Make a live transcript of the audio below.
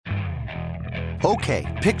Okay,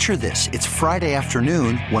 picture this. It's Friday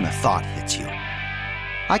afternoon when a thought hits you.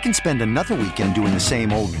 I can spend another weekend doing the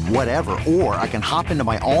same old whatever, or I can hop into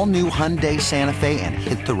my all-new Hyundai Santa Fe and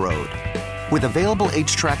hit the road. With available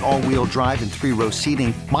H-Track all-wheel drive and 3-row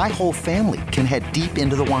seating, my whole family can head deep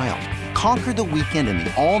into the wild. Conquer the weekend in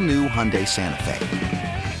the all-new Hyundai Santa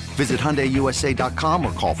Fe. Visit HyundaiUSA.com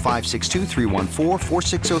or call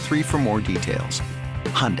 562-314-4603 for more details.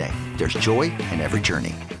 Hyundai, there's joy in every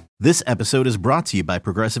journey. This episode is brought to you by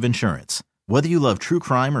Progressive Insurance. Whether you love true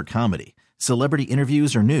crime or comedy, celebrity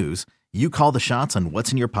interviews or news, you call the shots on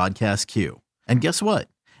what's in your podcast queue. And guess what?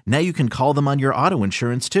 Now you can call them on your auto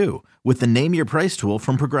insurance too with the Name Your Price tool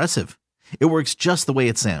from Progressive. It works just the way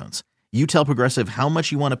it sounds. You tell Progressive how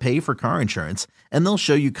much you want to pay for car insurance, and they'll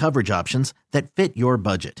show you coverage options that fit your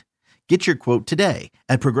budget. Get your quote today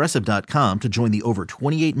at Progressive.com to join the over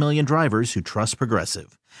 28 million drivers who trust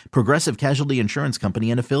Progressive. Progressive Casualty Insurance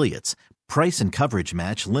Company and Affiliates. Price and coverage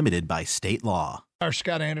match limited by state law. Our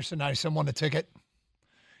Scott Anderson, I won the ticket.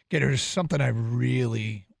 There's something I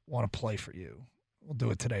really want to play for you. We'll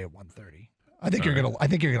do it today at 1:30. I think you're gonna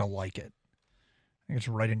like it. I think it's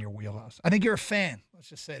right in your wheelhouse. I think you're a fan. Let's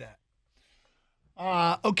just say that.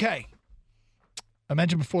 Okay. I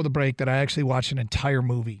mentioned before the break that I actually watched an entire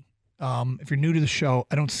movie. If you're new to the show,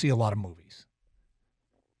 I don't see a lot of movies.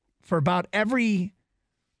 For about every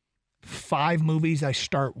 5 movies I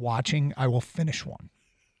start watching, I will finish one.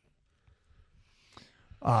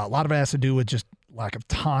 A lot of it has to do with just lack of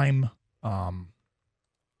time.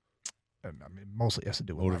 Mostly has to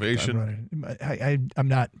do with motivation. I'm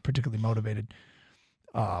not particularly motivated.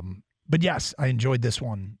 But yes, I enjoyed this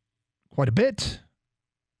one quite a bit.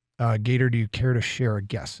 Gator, do you care to share a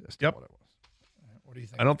guess as to what it was? What do you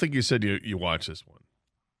think? I don't think you said you watched this one.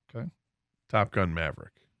 Okay. Top Gun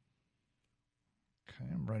Maverick. Okay,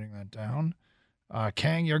 I'm writing that down.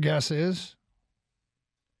 Kang, your guess is?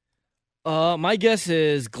 My guess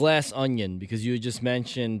is Glass Onion, because you just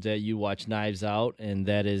mentioned that you watched Knives Out, and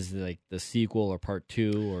that is like the sequel or part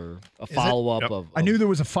 2 or a follow-up of... I knew there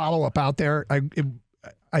was a follow-up out there. I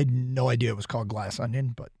had no idea it was called Glass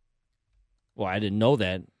Onion, but... Well, I didn't know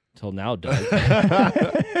that until now, Doug.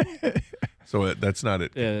 So that's not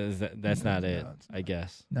it. That's not it, I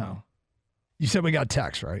guess. No. You said we got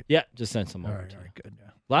text, right? Yeah, just sent some over. All right, good. Yeah.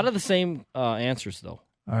 A lot of the same answers, though.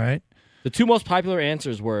 All right. The 2 most popular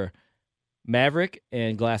answers were Maverick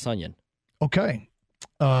and Glass Onion. Okay.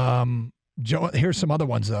 Joe, here's some other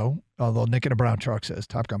ones, though. Although Nick in a Brown Truck says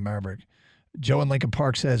Top Gun Maverick. Joe in Lincoln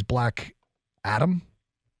Park says Black Adam.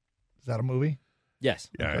 Is that a movie? Yes.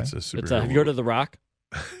 Yeah, it's a superhero. Have you heard of The Rock?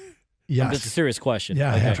 Yes. That's a serious question.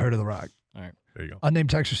 Yeah, I have heard of The Rock. All right. There you go. Unnamed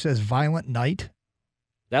texter says Violent Night.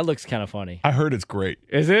 That looks kind of funny. I heard it's great.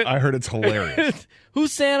 Is it? I heard it's hilarious.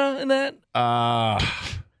 Who's Santa in that?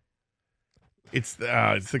 It's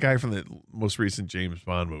the guy from the most recent James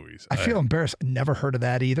Bond movies. I feel embarrassed. I never heard of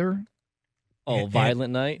that either. Oh,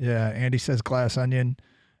 Violent Night? Yeah, Andy says Glass Onion.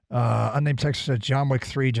 Unnamed texter says John Wick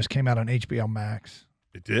 3 just came out on HBO Max.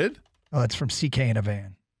 It did? Oh, it's from CK in a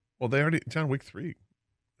Van. Well, they already... John Wick 3.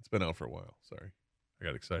 It's been out for a while. Sorry. I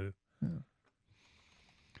got excited. Yeah.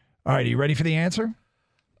 All right, are you ready for the answer?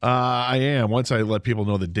 I am. Once I let people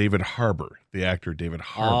know that David Harbour, the actor David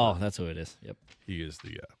Harbour. Oh, that's who it is. Yep. He is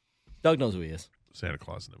the Doug knows who he is. Santa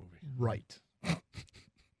Claus in the movie. Right.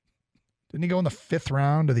 Didn't he go in the 5th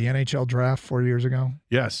round of the NHL draft 4 years ago?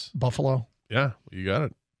 Yes. Buffalo? Yeah, you got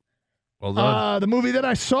it. Well done. The movie that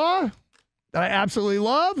I saw that I absolutely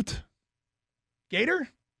loved, Gator?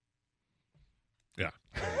 Yeah.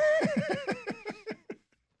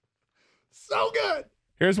 So good.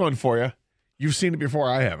 Here's one for you. You've seen it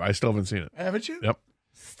before I have. I still haven't seen it. Haven't you? Yep.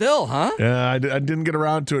 Still, huh? Yeah, I didn't get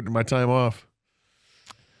around to it in my time off.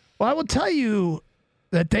 Well, I will tell you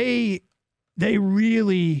that they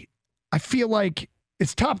really, I feel like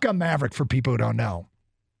it's Top Gun Maverick for people who don't know.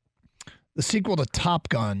 The sequel to Top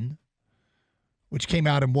Gun, which came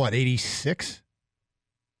out in what, 86?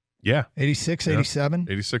 Yeah. 86, Yeah. 87?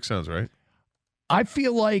 86 sounds right. I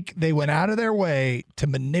feel like they went out of their way to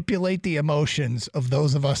manipulate the emotions of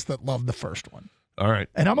those of us that loved the first one. All right.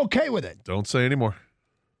 And I'm okay with it. Don't say anymore.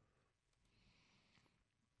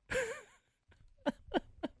 I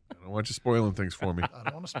don't want you spoiling things for me. I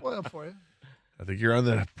don't want to spoil it for you. I think you're on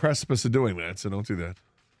the precipice of doing that, so don't do that.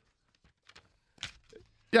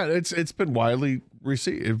 Yeah, it's been widely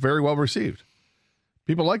received, very well received.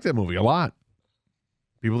 People like that movie a lot.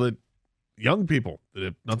 Young people that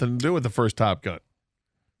have nothing to do with the first Top Gun.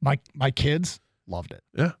 My kids loved it.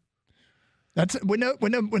 Yeah, that's when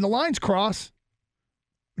the lines cross.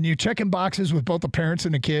 When you're checking boxes with both the parents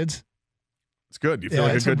and the kids, it's good. You feel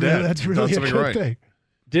like a good dad. That's really a good thing.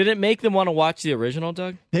 Did it make them want to watch the original,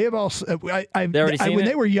 Doug? They have also. They already seen when it?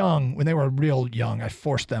 they were young, when they were real young, I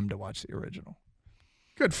forced them to watch the original.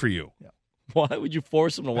 Good for you. Why would you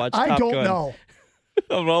force them to watch I Top don't Gun? know.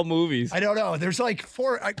 Of all movies. I don't know. There's like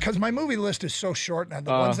 4 because my movie list is so short, and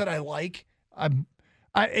the ones that I like, I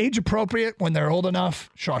age appropriate when they're old enough.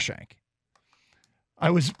 Shawshank. I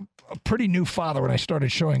was a pretty new father when I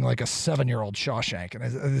started showing like a 7-year-old Shawshank, and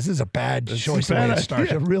this is a bad choice the way it starts.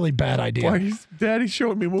 idea. A really bad idea. Why is Daddy's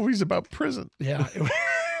showing me movies about prison? Yeah, it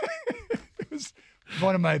was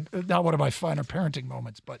not one of my finer parenting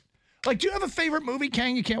moments, but like, do you have a favorite movie,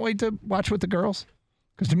 Kang? You can't wait to watch with the girls?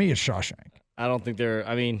 Because to me, it's Shawshank. I don't think they're.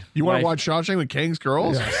 I mean, You want to watch Shawshank with Kang's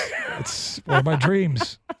girls? Yes, it's one of my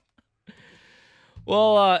dreams.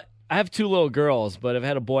 Well, I have 2 little girls, but if I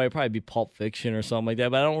had a boy, it'd probably be Pulp Fiction or something like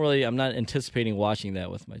that. But I'm not anticipating watching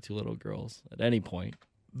that with my 2 little girls at any point.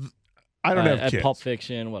 I don't have At kids. Pulp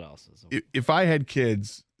Fiction, what else is there? If I had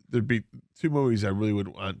kids, there'd be 2 movies I really would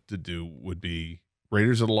want to do would be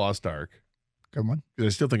Raiders of the Lost Ark, Good one.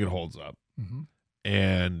 because I still think it holds up, Mm-hmm.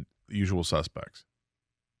 and The Usual Suspects.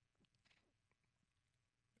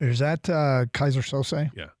 Is that Kaiser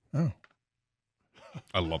Sose? Yeah. Oh,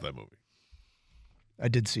 I love that movie. I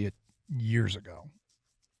did see it years ago,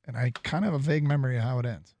 and I kind of have a vague memory of how it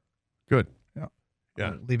ends. Good. Yeah. Yeah.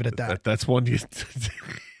 I'll leave it at that. That's one you.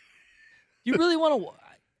 You really want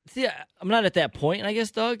to see? I'm not at that point, and I guess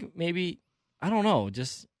Doug, maybe I don't know.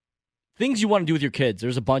 Just things you want to do with your kids.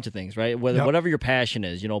 There's a bunch of things, right? Whatever your passion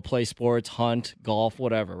is, play sports, hunt, golf,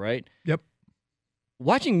 whatever, right? Yep.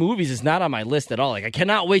 Watching movies is not on my list at all. Like I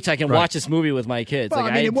cannot wait till I can watch this movie with my kids. Well,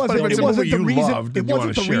 like, I mean, it but wasn't. if it's It a wasn't movie the you reason. loved It and you wasn't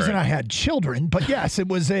wanna the share reason it. I had children. But yes, it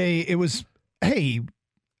was. It was. Hey,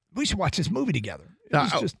 we should watch this movie together. It Now,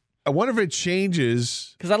 was just. I wonder if it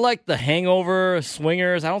changes. Because I like The Hangover,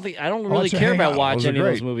 Swingers. I don't really watched The care about Hangover. watching Those are any of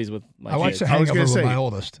those great. movies with my I watched kids. The I was Hangover gonna with say- my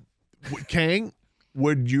oldest. Kang,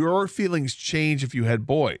 would your feelings change if you had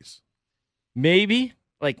boys? Maybe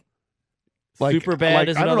Super Bad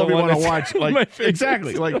is I don't know another if you one. want to that's watch. my Like favorite.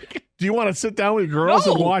 exactly. Like, do you want to sit down with your girls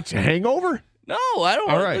and No. watch Hangover? No, I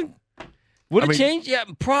don't. All right. Would I it mean- change? Yeah,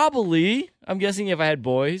 probably. I'm guessing if I had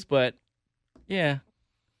boys, but yeah,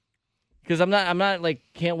 because I'm not like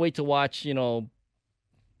can't wait to watch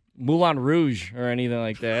Moulin Rouge or anything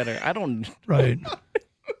like that. Or I don't Right.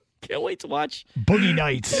 can't wait to watch. Boogie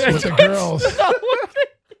Nights with the girls.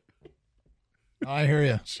 I hear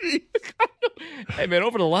you. Hey man,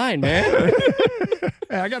 over the line, man.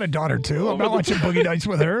 Hey, I got a daughter too. I'm not watching Boogie Nights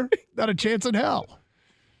with her. Not a chance in hell.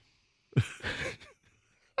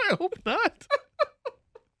 I hope not.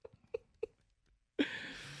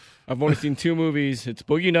 I've only seen 2 movies. It's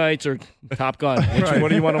Boogie Nights or Top Gun. What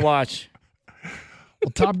do you want to watch?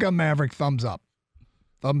 Well, Top Gun Maverick, thumbs up.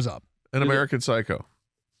 Thumbs up. An American Psycho.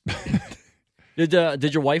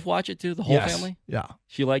 Did your wife watch it too? The whole Yes. family? Yeah.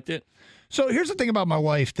 She liked it. So here's the thing about my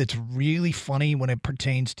wife that's really funny when it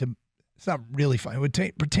pertains to. It's not really funny.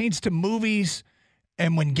 It pertains to movies,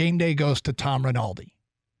 and when game day goes to Tom Rinaldi,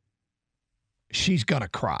 she's gonna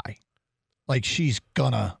cry. Like she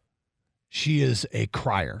is a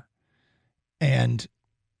crier, and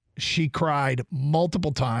she cried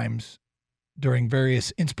multiple times during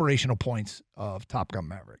various inspirational points of Top Gun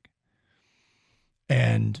Maverick,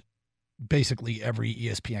 and basically every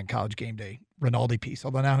ESPN College Game Day Rinaldi piece.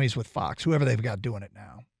 Although now he's with Fox, whoever they've got doing it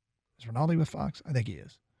now. Is Rinaldi with Fox? I think he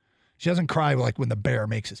is. She doesn't cry like when the bear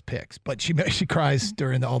makes his picks, but she cries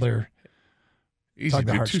during all their Easy, Tug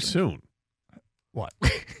the dude, too heartstrings. soon. what?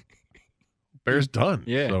 Bear's done.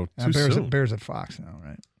 Yeah. So too soon. Bears at Fox now,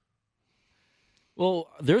 right? Well,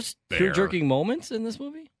 there's Bear. tear-jerking moments in this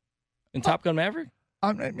movie? In Top Gun Maverick?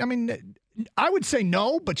 I mean, I would say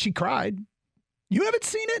no, but she cried. You haven't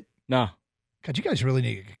seen it? No. God, you guys really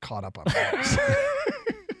need to get caught up on that.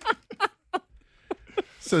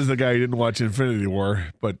 Says the guy who didn't watch Infinity War,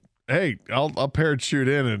 but hey, I'll parachute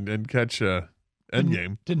in and catch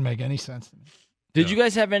Endgame. Didn't make any sense to me. Did you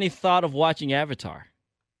guys have any thought of watching Avatar?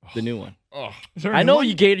 The new one. Oh, Is there a I new know one?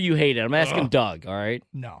 you hate it. I'm asking Doug, all right?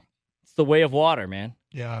 No. It's the way of water, man.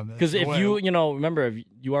 Yeah. Because if you remember, if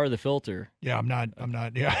you are the filter. Yeah, I'm not.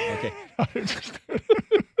 Yeah. Okay. Not interested.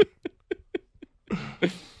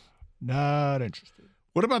 Not interested.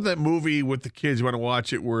 what about that movie with the kids? You want to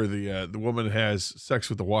watch it where the woman has sex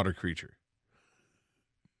with the water creature?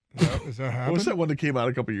 Is that What happening? was that one that came out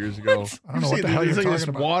a couple years ago? I don't know what the hell It's you're like this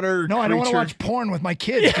talking about. Water. No, I don't want to creature. watch porn with my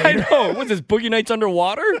kids. Yeah, I Gator. know. What's this, Boogie Nights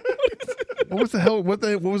Underwater? What was the hell? What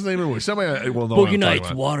was the name of the movie? Somebody will know. what Boogie I'm talking Nights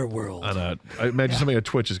about. Water World. I imagine somebody on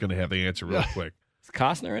Twitch is going to have the answer real quick. Is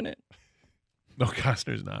Costner in it? No,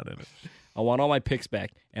 Costner's not in it. I want all my picks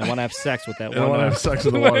back, and I want to have sex with that I want to have sex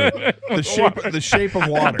with the water. The shape of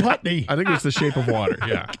water. Putney. I think it was the shape of water.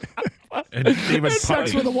 Yeah. And even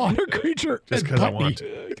Sex with a water creature. Just because I want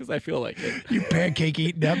to. because I feel like it. You pancake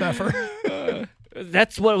eating MFer.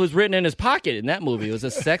 That's what was written in his pocket in that movie. It was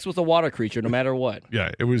a sex with a water creature, no matter what.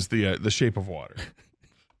 Yeah, it was the shape of water.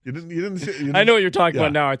 You didn't I know what you're talking Yeah.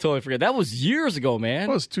 about now. I totally forget. That was years ago, man.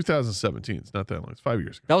 Well, it was 2017. It's not that long. It's 5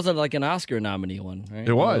 years ago. That was like an Oscar nominee one, right?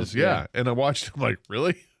 It was, yeah. And I watched. I'm like,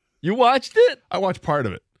 really? You watched it? I watched part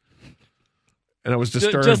of it, and I was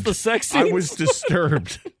disturbed. Just the sex scenes? I was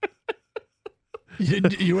disturbed.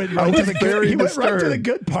 You went right to the good. You went right to the disturbed.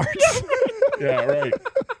 good parts. Yeah, right.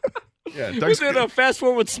 Yeah, Was it a fast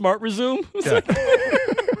forward smart resume? yeah.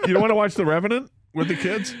 You don't want to watch The Revenant with the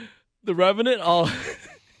kids? The Revenant? Oh,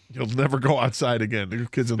 You'll never go outside again. The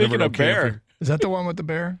kids will Speaking never of go bear. camping. Is that the one with the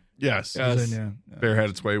bear? Yes. Yes. Yeah. Bear had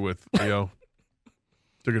its way with Leo.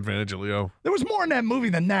 Took advantage of Leo. There was more in that movie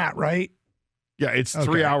than that, right? Yeah, it's Okay.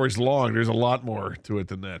 3 hours long. There's a lot more to it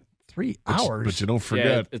than that. 3 But- hours. But you don't yeah,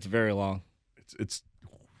 forget, it's very long. it's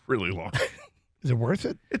really long. Is it worth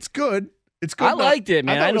it? It's good. It's good. I liked it,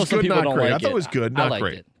 man. thought I it know was some good, people not don't great. like I thought it was good, I not liked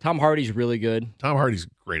great. it. Tom Hardy's really good. Tom Hardy's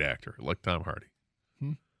a great actor. I like Tom Hardy.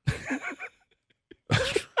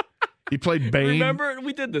 He played Bane. Remember,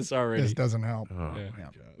 we did this already. This doesn't help. Oh, Yeah. my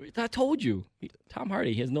God. I told you. Tom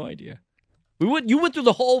Hardy, he has no idea. You went through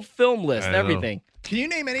the whole film list, I know. everything. Can you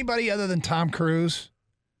name anybody other than Tom Cruise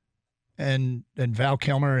and Val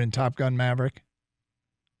Kilmer in Top Gun Maverick?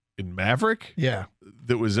 In Maverick, Yeah.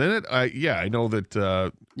 that was in it. I know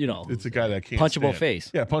that You know, it's a guy that I can't punchable stand.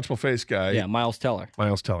 face. Yeah, punchable face guy. Yeah, Miles Teller,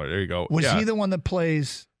 Miles Teller. There you go. Was yeah. he the one that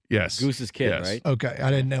plays? Yes. Goose's kid, Yes. right? Okay, I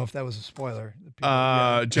didn't know if that was a spoiler. The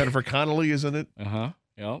people- Jennifer Connelly is in it,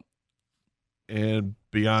 Yep. and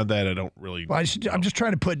beyond that, I don't really. Well, I'm just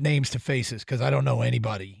trying to put names to faces because I don't know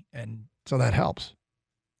anybody, and so that helps.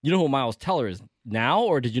 You know who Miles Teller is now,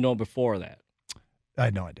 or did you know before that? I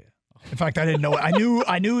had no idea. In fact, I didn't know. I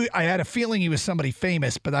knew. I had a feeling he was somebody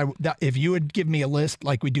famous, but if you would give me a list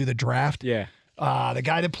like we do the draft, Yeah. the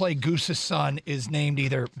guy that played Goose's son is named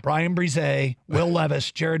either Brian Brise, Will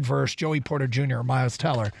Levis, Jared Verse, Joey Porter Jr., or Miles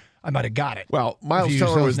Teller. I might have got it. Well, If Miles you use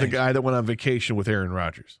Teller those was the names. guy that went on vacation with Aaron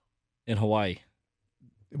Rodgers. In Hawaii.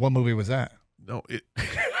 What movie was that? No,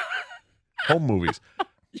 home movies.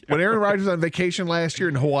 When Aaron Rodgers was on vacation last year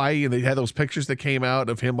in Hawaii, and they had those pictures that came out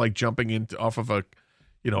of him like jumping off of a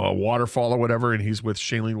waterfall or whatever, and he's with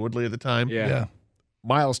Shailene Woodley at the time. Yeah.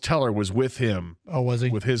 Miles Teller was with him, Oh, was he?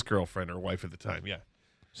 with his girlfriend or wife at the time. Yeah.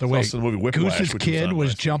 So It's wait, also the movie Whiplash, Goose's which kid on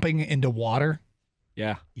was last year. jumping into water.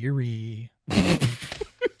 Yeah. Eerie.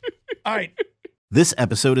 All right. This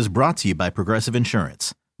episode is brought to you by Progressive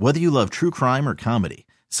Insurance. Whether you love true crime or comedy,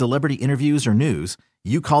 celebrity interviews or news,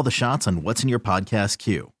 you call the shots on what's in your podcast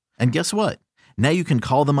queue. And guess what? Now you can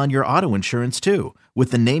call them on your auto insurance too with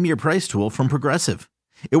the Name Your Price tool from Progressive.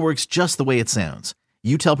 It works just the way it sounds.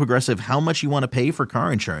 You tell Progressive how much you want to pay for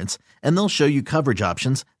car insurance, and they'll show you coverage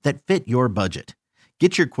options that fit your budget.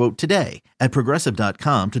 Get your quote today at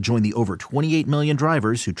Progressive.com to join the over 28 million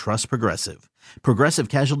drivers who trust Progressive. Progressive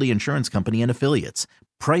Casualty Insurance Company and Affiliates.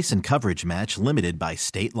 Price and coverage match limited by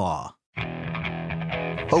state law.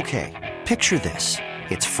 Okay, picture this.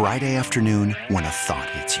 It's Friday afternoon when a thought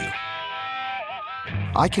hits you.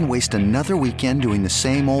 I can waste another weekend doing the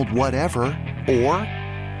same old whatever, or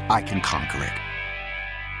I can conquer it.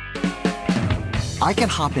 I can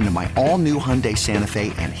hop into my all-new Hyundai Santa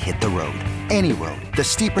Fe and hit the road. Any road. The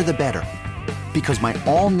steeper, the better. Because my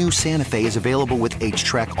all-new Santa Fe is available with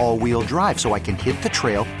H-Track all-wheel drive, so I can hit the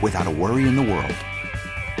trail without a worry in the world.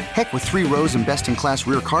 Heck, with 3 rows and best-in-class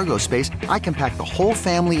rear cargo space, I can pack the whole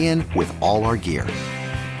family in with all our gear.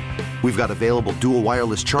 We've got available dual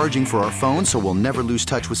wireless charging for our phones, so we'll never lose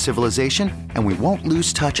touch with civilization, and we won't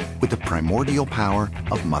lose touch with the primordial power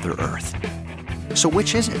of Mother Earth. So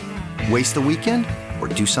which is it? Waste the weekend or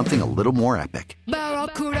do something a little more epic?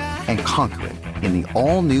 And conquer it in the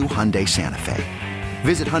all-new Hyundai Santa Fe.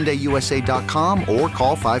 Visit HyundaiUSA.com or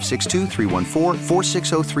call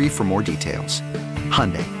 562-314-4603 for more details.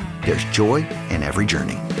 Hyundai, there's joy in every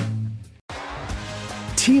journey.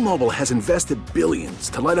 T-Mobile has invested billions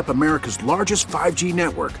to light up America's largest 5G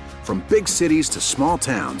network, from big cities to small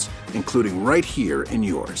towns, including right here in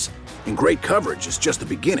yours. And great coverage is just the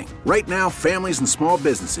beginning. Right now, families and small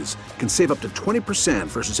businesses can save up to 20%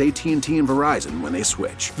 versus AT&T and Verizon when they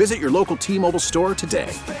switch. Visit your local T-Mobile store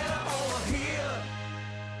today.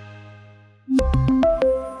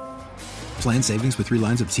 Plan savings with 3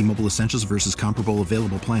 lines of T-Mobile Essentials versus comparable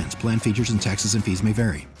available plans. Plan features and taxes and fees may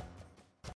vary.